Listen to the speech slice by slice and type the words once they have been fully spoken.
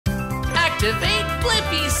Activate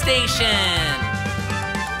Blippi Station!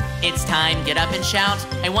 It's time, get up and shout.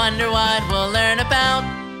 I wonder what we'll learn about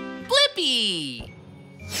Blippi!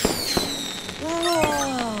 Whoa!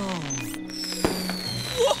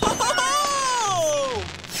 Whoa!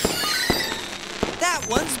 That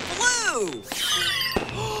one's blue!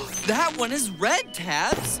 That one is red,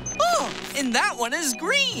 Tabs. Oh, and that one is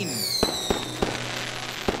green.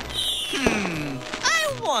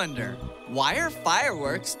 I wonder, why are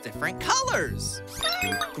fireworks different colors?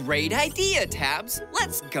 Great idea, Tabs.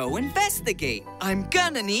 Let's go investigate. I'm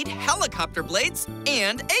gonna need helicopter blades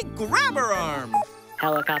and a grabber arm.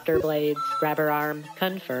 Helicopter blades, grabber arm,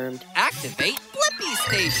 confirmed. Activate Blippi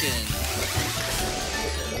Station.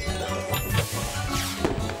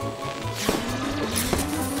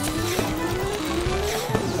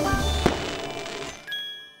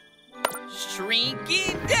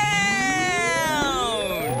 Shrinking down!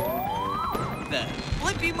 The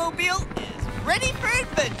Blippi-mobile is ready for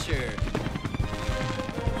adventure.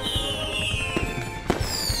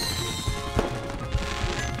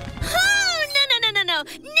 No.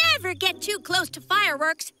 Never get too close to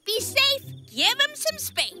fireworks. Be safe. Give them some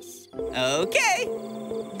space. Okay.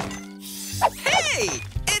 Hey,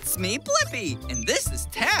 it's me, Blippi, and this is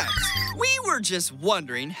Tabs. We were just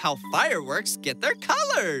wondering how fireworks get their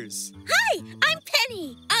colors. Hi, I'm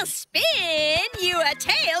Penny. I'll spin you a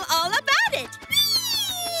tale all about it.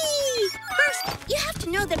 Whee! First, you have to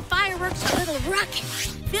know that fireworks are little rockets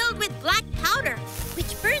filled with black powder,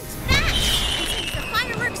 which burns fast and sends the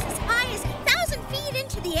fireworks as high as 1,000 feet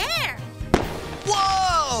into the air.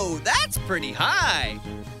 Whoa, that's pretty high.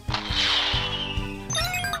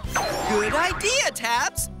 Good idea,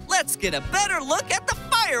 Tabs. Let's get a better look at the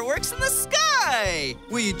fireworks in the sky.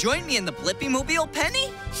 Will you join me in the Blippi-mobile,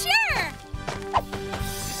 Penny? Sure.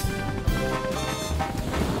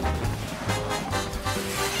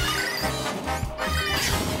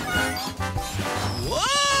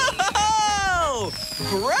 Whoa!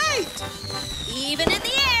 Great! Even in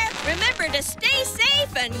the air, remember to stay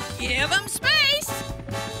safe and give them space.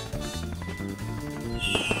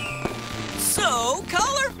 So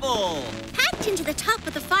colorful! Packed into the top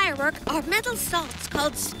of the firework are metal salts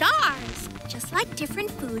called stars. Just like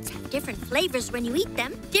different foods have different flavors when you eat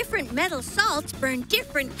them, different metal salts burn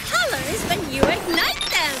different colors when you ignite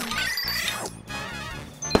them.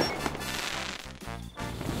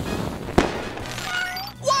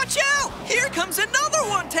 Watch out! Here comes another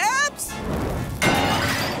one, Tabs!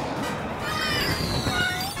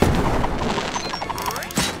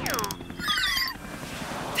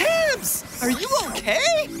 Tabs, are you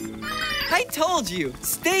okay? I told you,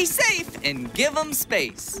 stay safe and give them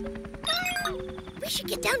space. We should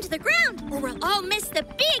get down to the ground or we'll all miss the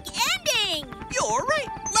big ending. You're right,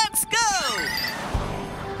 let's go!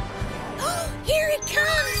 Here it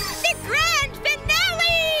comes, the grand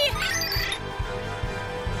finale!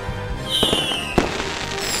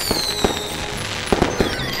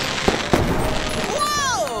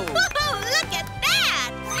 Whoa! Whoa, look at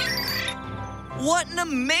that! What an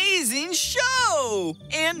amazing show!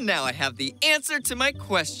 And now I have the answer to my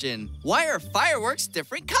question. Why are fireworks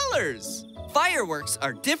different colors? Fireworks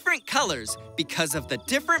are different colors because of the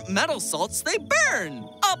different metal salts they burn.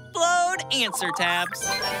 Upload answer, Tabs.